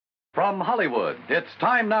From Hollywood, it's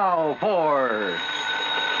time now for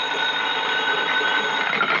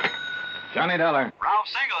Johnny Dollar. Ralph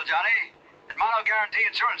Single, Johnny. At Mono Guarantee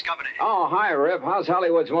Insurance Company. Oh, hi, Rip. How's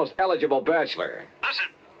Hollywood's most eligible bachelor? Listen,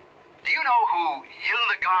 do you know who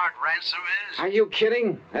Hildegard Ransom is? Are you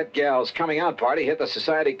kidding? That gal's coming out party hit the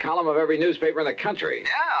society column of every newspaper in the country. Yeah,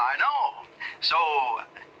 I know. So,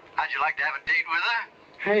 how'd you like to have a date with her?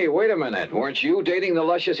 Hey, wait a minute. Weren't you dating the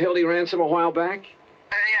luscious Hildy Ransom a while back?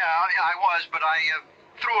 Yeah, I was, but I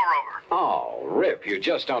threw her over. Oh, Rip, you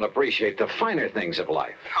just don't appreciate the finer things of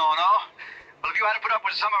life. Oh, no? Well, if you had to put up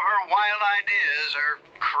with some of her wild ideas or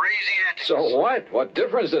crazy antics... So what? What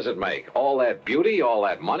difference does it make? All that beauty, all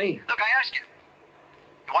that money? Look, I ask you.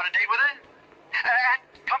 You want a date with her?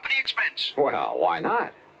 At company expense. Well, why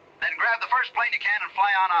not? Then grab the first plane you can and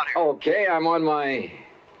fly on out here. Okay, I'm on my...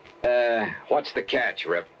 what's the catch,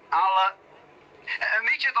 Rip? I'll,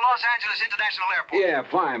 meet you at the Los Angeles International Airport. Yeah,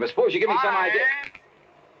 fine, but suppose you give me some Bye. idea...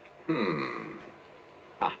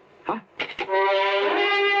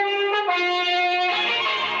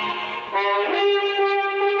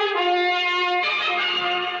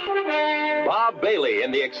 Bob Bailey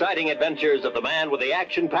in the exciting adventures of the man with the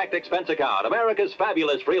action-packed expense account, America's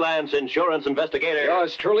fabulous freelance insurance investigator.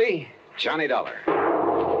 Yours truly, Johnny Dollar.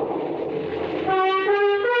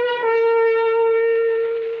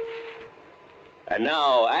 And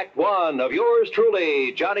now, Act One of yours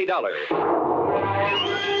truly, Johnny Dollar.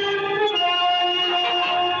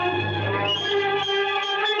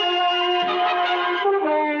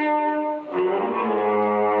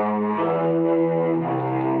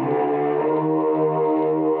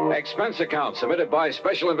 Expense account submitted by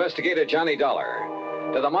Special Investigator Johnny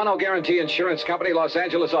Dollar to the Mono Guarantee Insurance Company, Los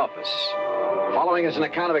Angeles office. Following is an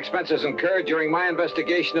account of expenses incurred during my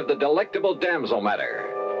investigation of the Delectable Damsel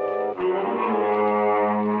matter.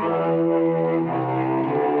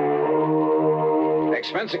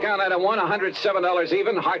 Expense account item 1, $107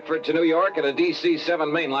 even, Hartford to New York, and a DC-7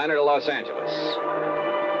 mainliner to Los Angeles.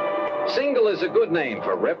 Single is a good name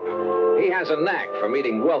for Rip. He has a knack for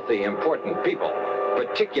meeting wealthy, important people,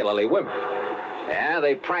 particularly women. Yeah,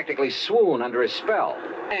 they practically swoon under his spell,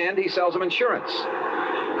 and he sells them insurance.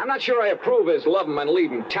 I'm not sure I approve his love 'em and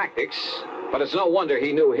leave 'em tactics, but it's no wonder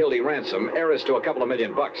he knew Hildy Ransom, heiress to a couple of $1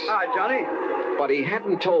 million. Hi, Johnny. But he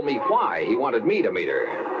hadn't told me why he wanted me to meet her,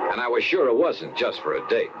 and I was sure it wasn't just for a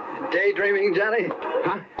date. Daydreaming, Johnny?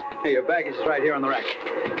 Huh? Hey, your baggage is right here on the rack.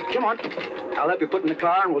 Come on. I'll help you put in the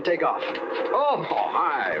car and we'll take off. Oh,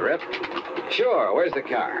 hi, Rip. Sure, where's the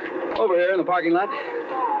car? Over here in the parking lot.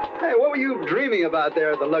 Hey, what were you dreaming about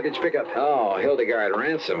there at the luggage pickup? Oh, Hildegard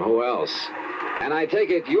Ransom, who else? And I take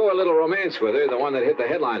it your little romance with her, the one that hit the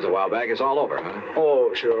headlines a while back, is all over, huh?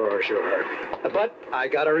 Oh, sure. But I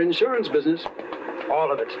got her insurance business.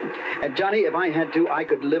 All of it. And, Johnny, if I had to, I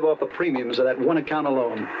could live off the premiums of that one account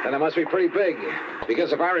alone. Then it must be pretty big.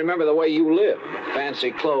 Because if I remember the way you live,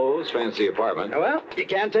 fancy clothes, fancy apartment. Well, you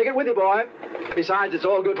can't take it with you, boy. Besides, it's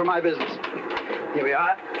all good for my business. Here we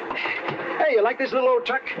are. Hey, you like this little old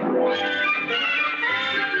truck?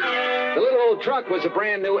 The little old truck was a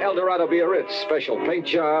brand new Eldorado Biarritz. Special paint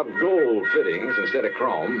job, gold fittings instead of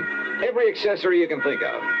chrome. Every accessory you can think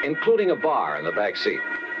of, including a bar in the back seat.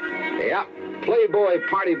 Yeah, Playboy,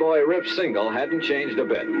 party boy, Rip Single hadn't changed a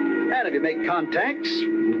bit. And if you make contacts,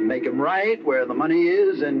 make them right where the money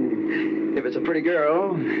is, and if it's a pretty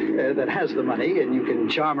girl that has the money and you can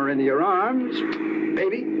charm her into your arms,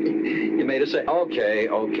 baby, you made a sale. Okay.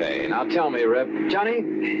 Now tell me, Rip. Johnny,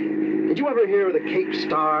 did you ever hear of the Cape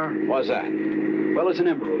Star? What's that? Well, it's an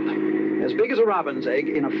emerald, as big as a robin's egg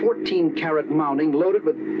in a 14-carat mounting loaded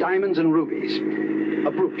with diamonds and rubies.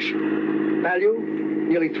 A brooch. Value?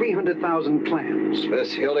 Nearly 300,000 clams.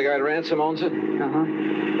 This Hildegard Ransom owns it?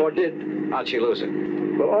 Uh-huh. Or did. How'd she lose it?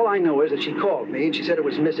 Well, all I know is that she called me and she said it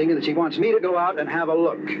was missing and that she wants me to go out and have a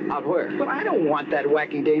look. Out where? Well, I don't want that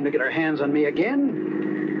wacky dame to get her hands on me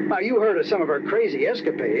again. Now, you heard of some of her crazy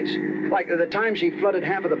escapades. Like the time she flooded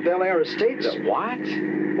half of the Bel Air estates. The what?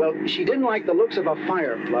 Well, she didn't like the looks of a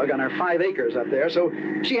fire plug on her 5 acres up there, so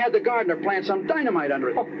she had the gardener plant some dynamite under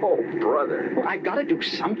it. Oh, brother. Well, I gotta do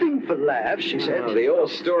something for laughs, she said. Oh, the old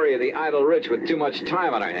story of the idle rich with too much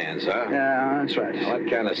time on their hands, huh? Yeah, that's right. Well, that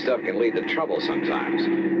kind of stuff can lead to trouble sometimes.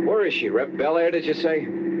 Where is she, Rip? Bel Air, did you say?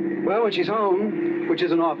 Well, when she's home, which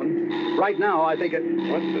isn't often. Right now, I think it...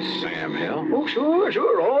 What the Sam Hill? Oh,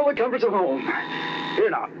 sure. All the comforts of home. Here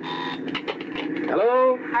now.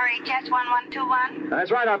 Hello? Hurry, Jess 1121.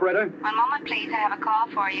 That's right, operator. One moment, please. I have a call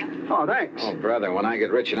for you. Oh, thanks. Oh, brother, when I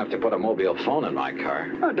get rich enough to put a mobile phone in my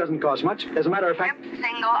car. Oh, it doesn't cost much. As a matter of fact... Rip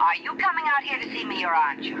Single, are you coming out here to see me or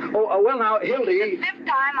aren't you? Oh, well, now, Hildy... The 5th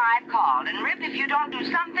time I've called. And, Rip, if you don't do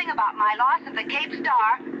something about my loss of the Cape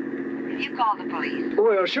Star, you call the police.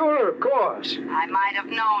 Well, sure, of course. I might have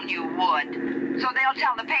known you would. So they'll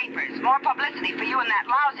tell the papers. More publicity for you in that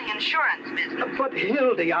lousy insurance business. But,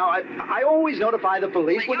 Hildy, I always notify the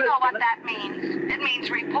police. Well, you know what that means. It means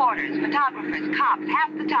reporters, photographers, cops, half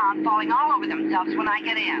the town falling all over themselves when I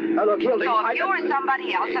get in. Look, Hildy, So if you or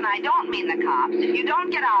somebody else, and I don't mean the cops, if you don't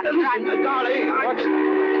get out here, Darling, You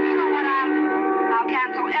know what, I'll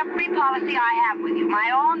cancel every policy I have with you.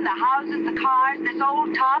 My own, the houses, the cars, this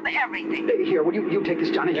old tub, everything. Here, will you take this,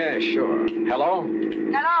 Johnny? Yeah, sure. Hello?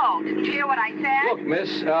 Hello, didn't you hear what I said? Look,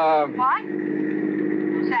 miss, What?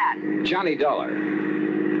 Who's that? Johnny Dollar.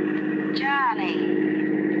 Johnny.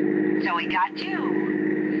 So he got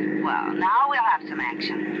you. Well, now we'll have some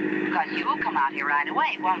action. Because you'll come out here right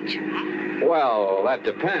away, won't you? Well, that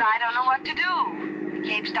But depends. I don't know what to do. The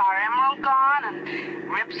Cape Star Emerald gone, and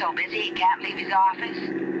Rip's so busy he can't leave his office.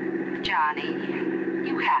 Johnny,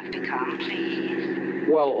 you have to come, please.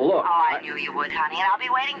 Well, look. Oh, I knew you would, honey, and I'll be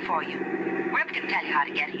waiting for you. Rip can tell you how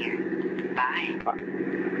to get here. Bye.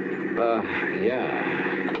 Yeah.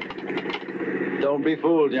 Don't be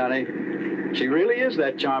fooled, Johnny. She really is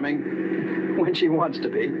that charming when she wants to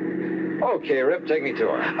be. Okay, Rip, take me to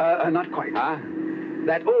her. Not quite. Huh?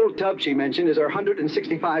 That old tub she mentioned is her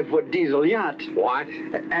 165-foot diesel yacht. What?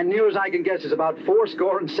 And near as I can guess is about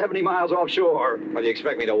 70 miles offshore. Well, do you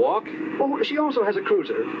expect me to walk? Oh, she also has a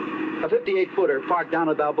cruiser, a 58-footer parked down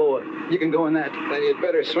at Balboa. You can go in that. Then you'd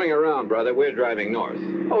better swing around, brother. We're driving north.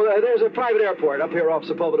 Oh, there's a private airport up here off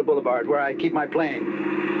Sepulveda Boulevard where I keep my plane.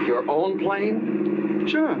 Your own plane?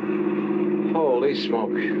 Sure. Holy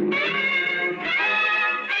smoke.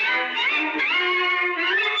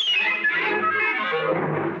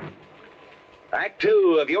 Act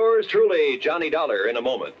two of yours truly, Johnny Dollar, in a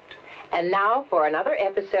moment. And now for another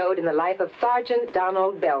episode in the life of Sergeant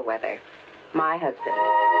Donald Bellwether, my husband.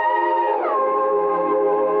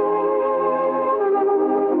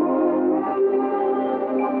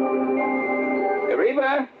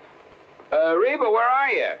 Reba? Reba, where are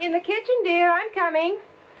you? In the kitchen, dear. I'm coming.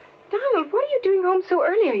 Donald, what are you doing home so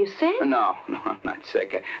early? Are you sick? No, I'm not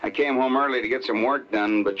sick. I came home early to get some work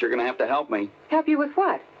done, but you're going to have to help me. Help you with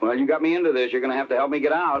what? Well, you got me into this. You're going to have to help me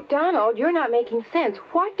get out. Donald, you're not making sense.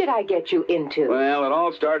 What did I get you into? Well, it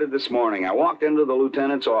all started this morning. I walked into the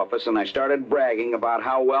lieutenant's office and I started bragging about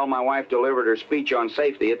how well my wife delivered her speech on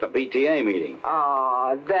safety at the PTA meeting.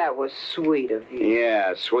 Aw, that was sweet of you.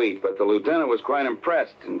 Yeah, sweet, but the lieutenant was quite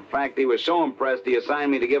impressed. In fact, he was so impressed he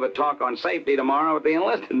assigned me to give a talk on safety tomorrow at the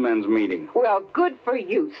enlisted men's meeting. Well, good for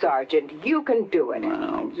you, Sergeant. You can do it.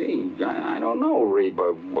 Well, gee, I don't know,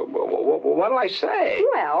 Reba. What'll I say?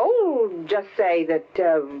 Well, just say that,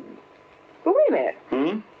 wait a minute.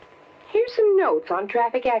 Here's some notes on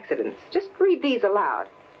traffic accidents. Just read these aloud.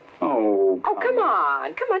 Oh, Come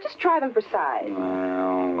on. Come on, just try them for size.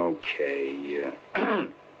 Well, okay.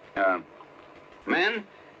 Men,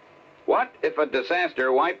 what if a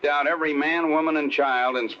disaster wiped out every man, woman, and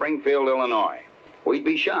child in Springfield, Illinois? We'd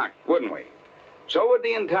be shocked, wouldn't we? So would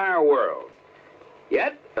the entire world.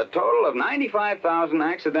 Yet, a total of 95,000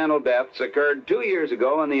 accidental deaths occurred 2 years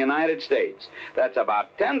ago in the United States. That's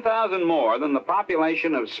about 10,000 more than the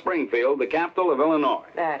population of Springfield, the capital of Illinois.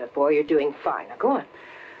 Attaboy, you're doing fine. Now, go on.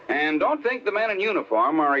 And don't think the men in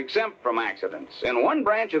uniform are exempt from accidents. In one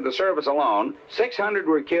branch of the service alone, 600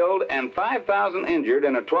 were killed and 5,000 injured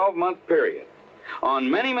in a 12-month period. On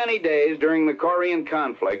many, many days during the Korean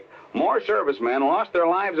conflict, more servicemen lost their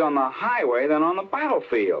lives on the highway than on the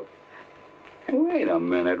battlefield. Hey, wait a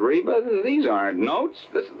minute, Reba. These aren't notes.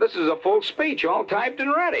 This is a full speech, all typed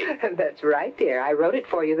and ready. That's right, dear. I wrote it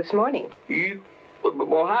for you this morning.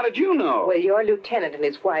 Well, how did you know? Well, your lieutenant and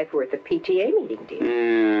his wife were at the PTA meeting,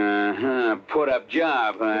 dear. Put up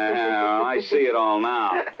job. I see it all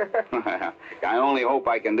now. I only hope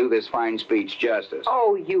I can do this fine speech justice.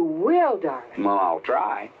 Oh, you will, darling. Well, I'll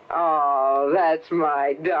try. Oh, that's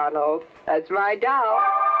my Donald. That's my doll.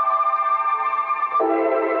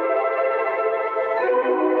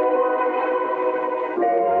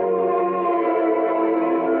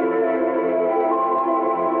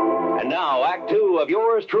 And now, Act two of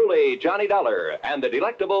yours truly, Johnny Dollar, and the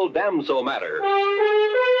delectable Damsel matter.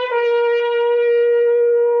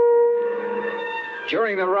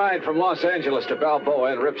 During the ride from Los Angeles to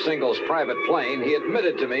Balboa in Rip Single's private plane, he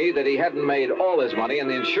admitted to me that he hadn't made all his money in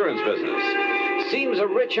the insurance business. Seems a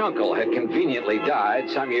rich uncle had conveniently died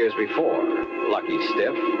some years before. Lucky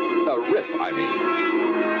stiff. Rip, I mean.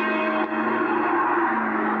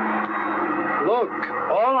 Look,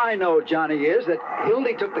 all I know, Johnny, is that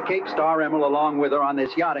Hildy took the Cape Star Emerald along with her on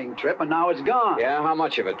this yachting trip, and now it's gone. Yeah, how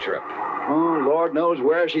much of a trip? Oh, Lord knows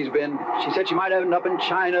where she's been. She said she might end up in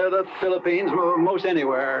China, the Philippines, most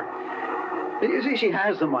anywhere. You see, she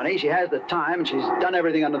has the money, she has the time, and she's done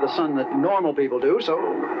everything under the sun that normal people do, so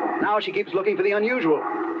now she keeps looking for the unusual.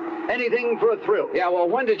 Anything for a thrill. Yeah, well,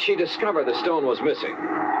 when did she discover the stone was missing?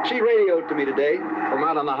 She radioed to me today. From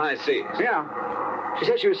out on the high seas? Yeah. She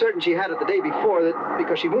said she was certain she had it the day before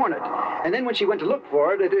because she'd worn it. And then when she went to look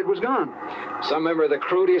for it, it was gone. Some member of the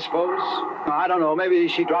crew, do you suppose? I don't know. Maybe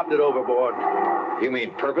she dropped it overboard. You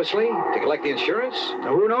mean purposely? To collect the insurance?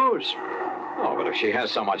 Who knows? Oh, but if she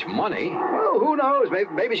has so much money... Well, who knows?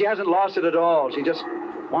 Maybe she hasn't lost it at all. She just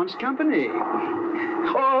wants company.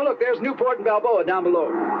 Oh, look, there's Newport and Balboa down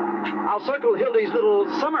below. I'll circle Hildy's little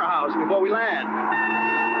summer house before we land.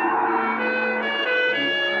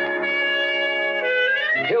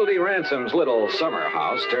 Hildy Ransom's little summer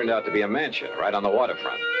house turned out to be a mansion right on the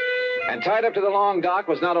waterfront. And tied up to the long dock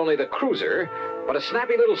was not only the cruiser, but a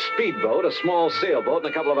snappy little speedboat, a small sailboat,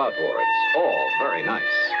 and a couple of outboards. All very nice.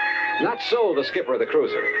 Not so the skipper of the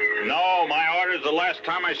cruiser. No, my orders the last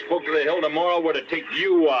time I spoke to the Hilda Moral were to take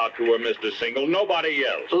you out to her, Mr. Single, nobody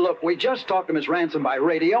else. Look, we just talked to Miss Ransom by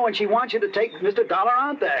radio, and she wants you to take Mr. Dollar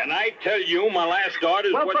out there. And I tell you, my last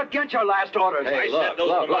orders Well, forget your last orders. Hey, I look, said those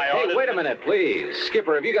look, were look. my Hey, orders. wait a minute, please.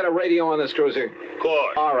 Skipper, have you got a radio on this cruiser? Of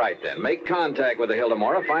course. All right, then. Make contact with the Hilda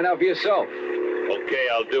Mora. Find out for yourself. Okay,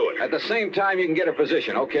 I'll do it. At the same time, you can get her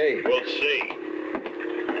position, okay? We'll see.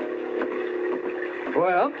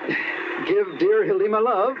 Well, give dear Hildy my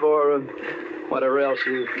love, or whatever else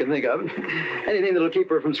you can think of. Anything that'll keep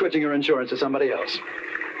her from switching her insurance to somebody else.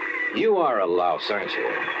 You are a louse, aren't you?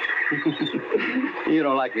 You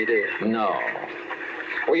don't like me, do you? No.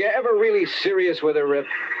 Were you ever really serious with her, Rip?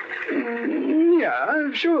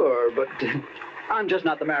 Yeah, sure, but I'm just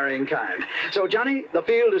not the marrying kind. So, Johnny, the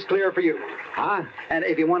field is clear for you. Huh? And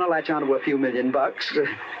if you want to latch on to a few $1 million,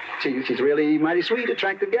 she's really mighty sweet,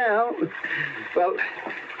 attractive gal. Well,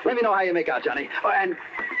 let me know how you make out, Johnny. Oh, and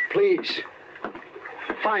please,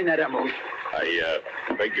 find that emerald. I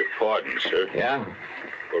beg your pardon, sir. Yeah?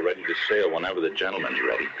 We're ready to sail whenever the gentleman's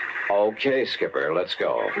ready. Okay, Skipper, let's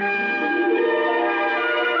go.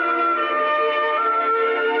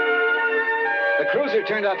 The cruiser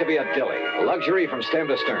turned out to be a dilly, luxury from stem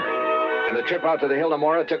to stern. And the trip out to the Hilda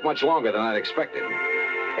Mora took much longer than I'd expected.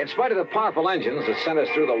 In spite of the powerful engines that sent us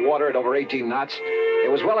through the water at over 18 knots, it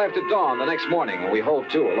was well after dawn the next morning when we hove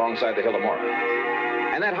to alongside the Hilda Mora.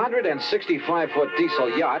 And that 165-foot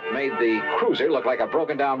diesel yacht made the cruiser look like a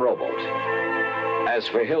broken-down rowboat. As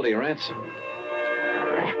for Hildy Ransom,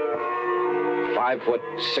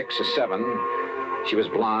 5'6" or 7", she was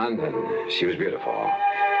blonde and she was beautiful,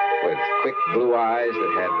 with quick blue eyes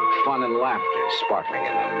that had fun and laughter sparkling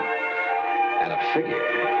in them, and a figure.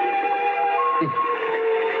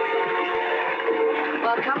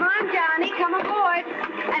 Well, come on, Johnny. Come aboard.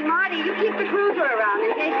 And Marty, you keep the cruiser around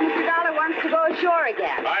in case Mr. Dollar wants to go ashore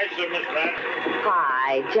again. Hi, sir, Miss Ransom.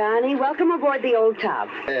 Hi, Johnny. Welcome aboard the old tub.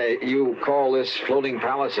 You call this floating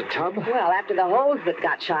palace a tub? Well, after the holes that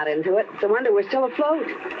got shot into it, it's a wonder we're still afloat.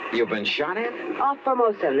 You've been shot at? Off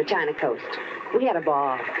Formosa on the China coast. We had a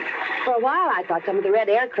ball. For a while, I thought some of the red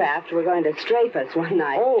aircraft were going to strafe us one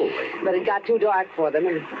night. Oh. But it got too dark for them,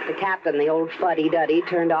 and the captain, the old fuddy-duddy,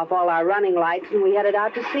 turned off all our running lights, and we headed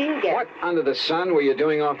out to sea again. What under the sun were you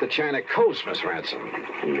doing off the China coast, Miss Ransom?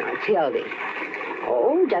 No, it's Hildy.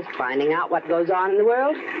 Oh, just finding out what goes on in the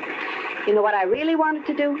world. You know what I really wanted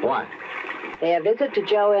to do? What? Pay a visit to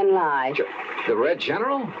Joe and Lai. The Red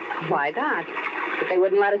General? Why not? But they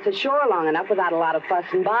wouldn't let us ashore long enough without a lot of fuss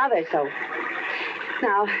and bother, so...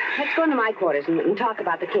 Now, let's go into my quarters and talk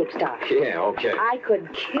about the Cape Star. Yeah, okay. I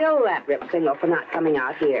could kill that Rip Single for not coming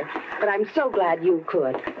out here, but I'm so glad you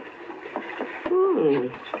could.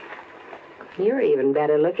 You're even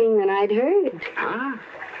better looking than I'd heard. Huh?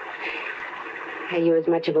 Are you as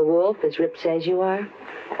much of a wolf as Rip says you are?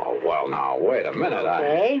 Oh, well, now, wait a minute.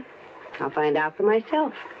 Okay. I'll find out for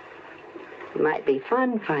myself. It might be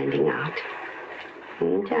fun finding out.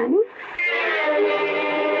 Johnny?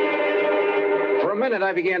 For a minute,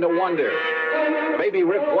 I began to wonder. Maybe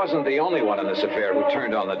Rip wasn't the only one in this affair who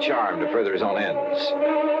turned on the charm to further his own ends.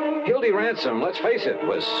 Hildy Ransom, let's face it,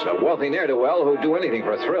 was a wealthy ne'er-do-well who'd do anything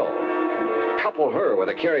for a thrill. Couple her with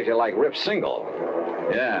a character like Rip Single.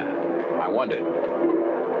 Yeah, I wondered.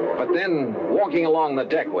 But then, walking along the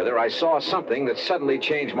deck with her, I saw something that suddenly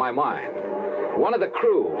changed my mind. One of the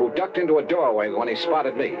crew who ducked into a doorway when he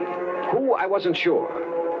spotted me. Who, I wasn't sure.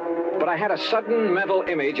 But I had a sudden mental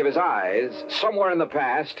image of his eyes, somewhere in the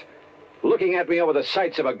past, looking at me over the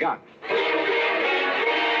sights of a gun.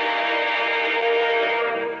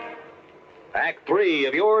 Act 3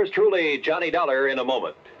 of yours truly, Johnny Dollar, in a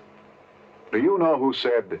moment. Do you know who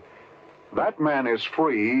said, "That man is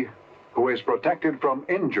free who is protected from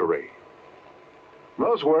injury"?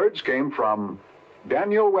 Those words came from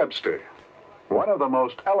Daniel Webster, one of the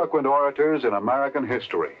most eloquent orators in American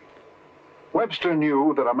history. Webster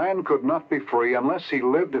knew that a man could not be free unless he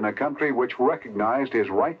lived in a country which recognized his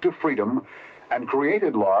right to freedom and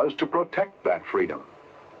created laws to protect that freedom.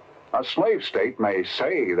 A slave state may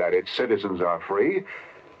say that its citizens are free,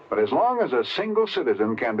 but as long as a single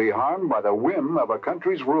citizen can be harmed by the whim of a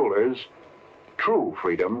country's rulers, true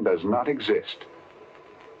freedom does not exist.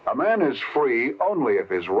 A man is free only if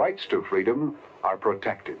his rights to freedom are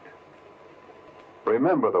protected.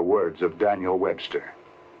 Remember the words of Daniel Webster.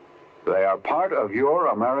 They are part of your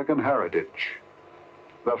American heritage.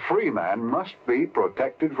 The free man must be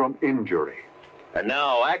protected from injury. And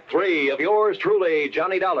now, Act 3 of yours truly,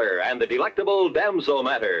 Johnny Dollar and the Delectable Damsel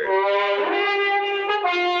Matter.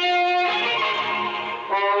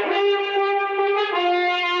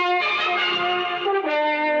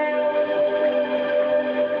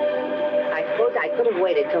 I suppose I could have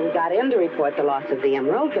waited till we got in to report the loss of the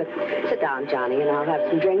emerald, but sit down, Johnny, and I'll have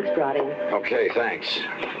some drinks brought in. Okay, thanks.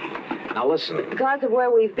 Now listen. Because of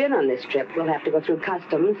where we've been on this trip, we'll have to go through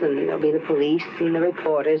customs, and there'll be the police and the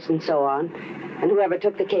reporters and so on. And whoever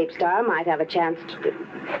took the Cape Star might have a chance to...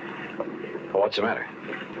 What's the matter?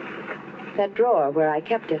 That drawer where I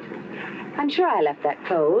kept it. I'm sure I left that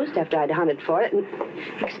closed after I'd hunted for it, and...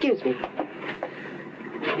 Excuse me.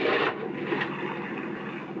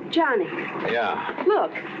 Johnny. Yeah.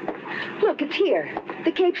 Look. Look, it's here.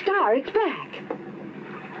 The Cape Star, it's back.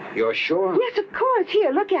 You're sure? Yes, of course.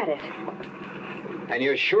 Here, look at it. And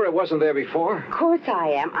you're sure it wasn't there before? Of course I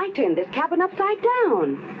am. I turned this cabin upside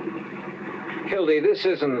down. Hildy, this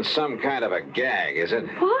isn't some kind of a gag, is it?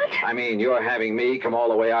 What? I mean, you're having me come all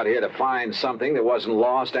the way out here to find something that wasn't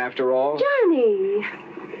lost after all? Johnny!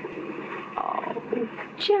 Oh,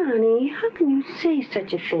 Johnny, how can you say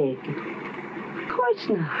such a thing? Of course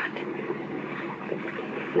not. But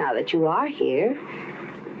now that you are here,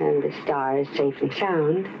 and the star is safe and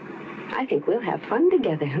sound, I think we'll have fun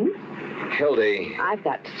together, Hildy. I've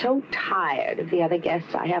got so tired of the other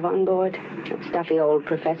guests I have on board. That stuffy old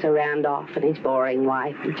Professor Randolph and his boring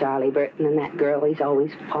wife, and Charlie Burton and that girl he's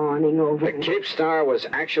always fawning over. The Cape Star was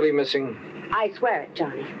actually missing? I swear it,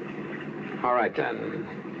 Johnny. All right,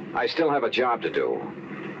 then. I still have a job to do.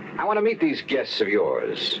 I want to meet these guests of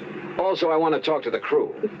yours. Also, I want to talk to the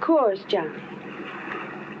crew. Of course, Johnny.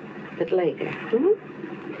 But later,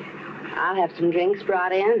 I'll have some drinks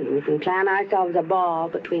brought in, and we can plan ourselves a ball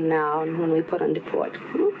between now and when we put into port.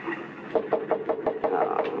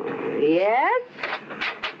 Oh, yes?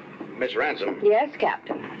 Miss Ransom. Yes,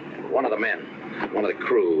 Captain. One of the men. One of the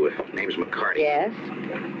crew. Name's McCarty. Yes?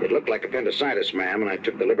 It looked like appendicitis, ma'am, and I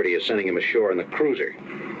took the liberty of sending him ashore in the cruiser.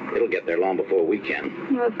 It'll get there long before we can.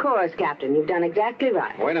 Well, of course, Captain. You've done exactly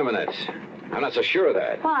right. Wait a minute. I'm not so sure of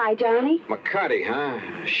that. Why, Johnny? McCarty, huh?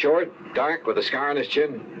 Short, dark, with a scar on his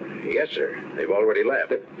chin? Yes, sir. They've already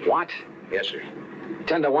left. What? Yes, sir.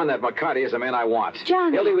 10 to 1 that McCarty is the man I want.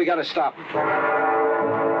 Johnny. Hildy, we gotta stop.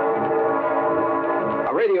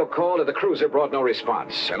 A radio call to the cruiser brought no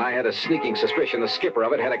response, and I had a sneaking suspicion the skipper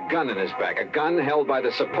of it had a gun in his back, a gun held by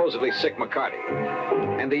the supposedly sick McCarty.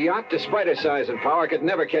 And the yacht, despite her size and power, could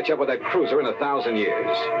never catch up with that cruiser in 1,000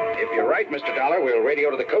 years. If you're right, Mr. Dollar, we'll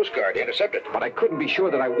radio to the Coast Guard to intercept it. But I couldn't be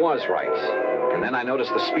sure that I was right. And then I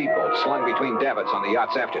noticed the speedboat slung between davits on the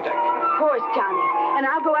yacht's afterdeck. Of course, Johnny. And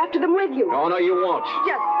I'll go after them with you. Oh, no, you won't.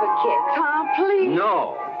 Just for kicks, huh? Please.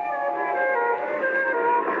 No.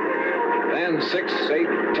 Then 6,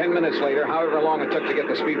 8, 10 minutes later, however long it took to get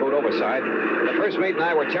the speedboat overside, the first mate and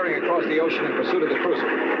I were tearing across the ocean in pursuit of the cruiser.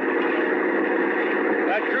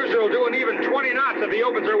 That cruiser will do an even 20 knots if he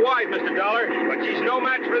opens her wide, Mr. Dollar. But she's no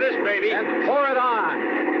match for this, baby. And pour it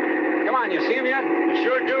on. Come on, you see him yet?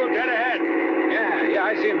 Sure do, dead ahead. Yeah,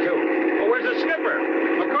 I see him too. Well, where's the skipper?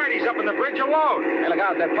 McCarty's up on the bridge alone. Hey, look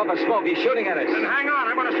out, that puff of smoke. He's shooting at us. Then hang on,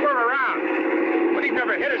 I'm going to swerve around. But he'd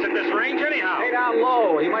never hit us at this range anyhow. Stay down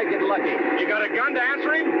low. He might get lucky. You got a gun to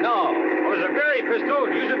answer him? No. Well, there's a very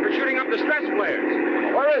pistol. Use it for shooting up the stress flares.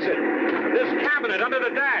 Where is it? This cabinet under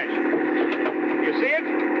the dash. You see it?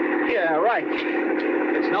 Yeah, right.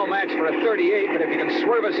 It's no match for a 38, but if you can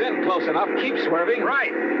swerve us in close enough, keep swerving.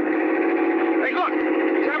 Right. Hey, look.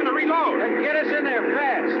 He's having to reload. Then get us in there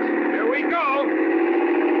fast. Here we go.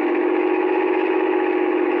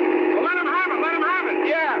 Well, let him have it. Let him have it.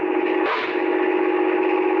 Yeah.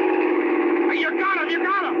 Hey, you got him. You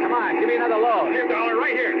got him. Come on, give me another load. Here, Dollar,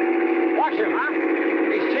 right here. Watch him, huh?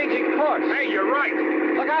 He's changing course. Hey, you're right.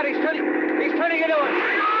 Look out, he's turning into it.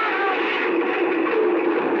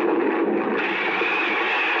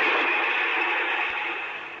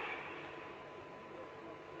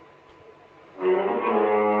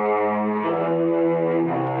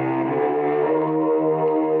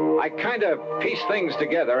 to piece things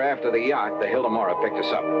together after the yacht, the Hildemora, picked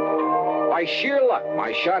us up. By sheer luck,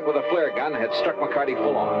 my shot with a flare gun had struck McCarty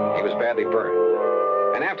full on. He was badly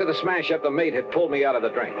burned. And after the smash-up, the mate had pulled me out of the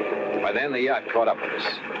drink. By then, the yacht caught up with us.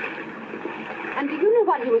 And do you know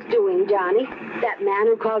what he was doing, Johnny? That man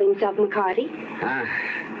who called himself McCarty?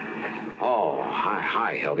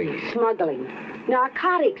 Hi, Hildy. Smuggling.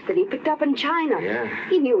 Narcotics that he picked up in China. Yeah?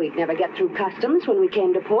 He knew he'd never get through customs when we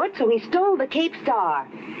came to port, so he stole the Cape Star.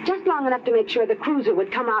 Just long enough to make sure the cruiser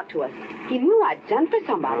would come out to us. He knew I'd sent for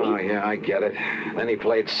somebody. Oh, yeah, I get it. Then he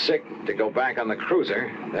played sick to go back on the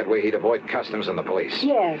cruiser. That way he'd avoid customs and the police.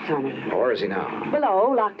 Yes, honey. Where is he now?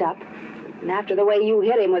 Below, locked up. And after the way you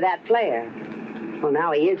hit him with that flare. Well,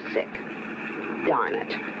 now he is sick. Darn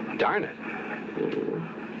it. Darn it.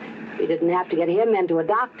 We didn't have to get him into a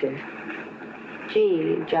doctor.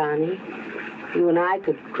 Gee, Johnny, you and I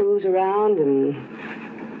could cruise around and...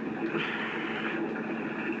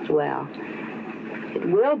 Well, it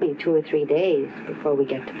will be 2 or 3 days before we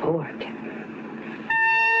get to port.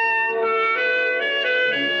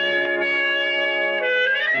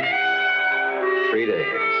 Three days.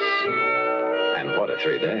 And what a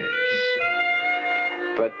 3 days.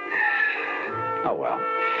 But, oh well.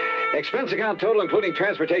 Expense account total, including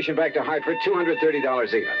transportation back to Hartford, $230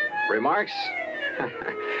 even. Remarks?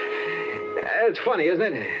 It's funny, isn't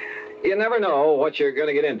it? You never know what you're going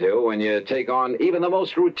to get into when you take on even the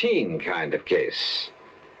most routine kind of case.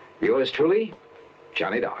 Yours truly,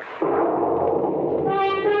 Johnny Dollar.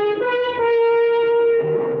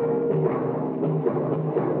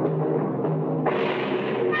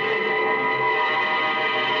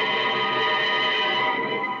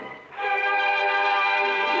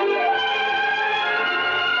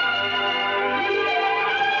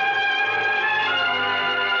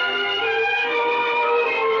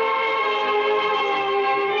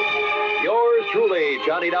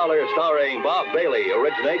 Johnny Dollar, starring Bob Bailey,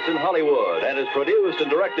 originates in Hollywood and is produced and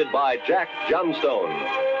directed by Jack Johnstone,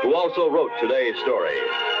 who also wrote today's story.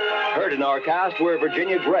 Heard in our cast were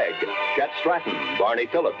Virginia Gregg, Chet Stratton, Barney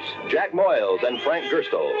Phillips, Jack Moyles, and Frank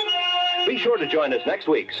Gerstle. Be sure to join us next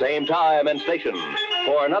week, same time and station,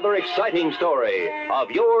 for another exciting story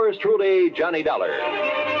of yours truly, Johnny Dollar.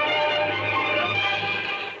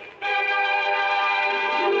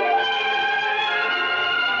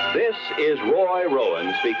 This is Roy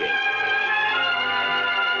Rowan speaking.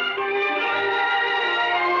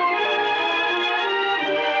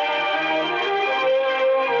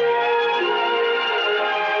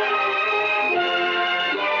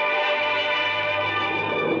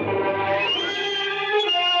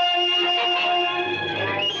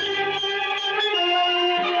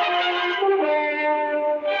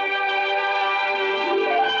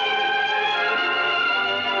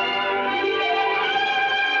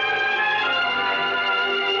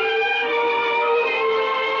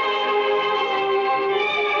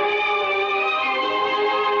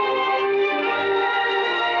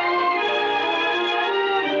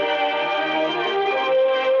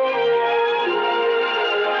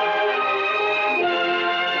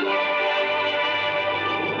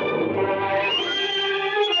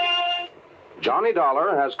 Johnny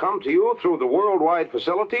Dollar has come to you through the worldwide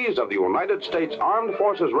facilities of the United States Armed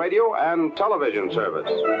Forces Radio and Television Service.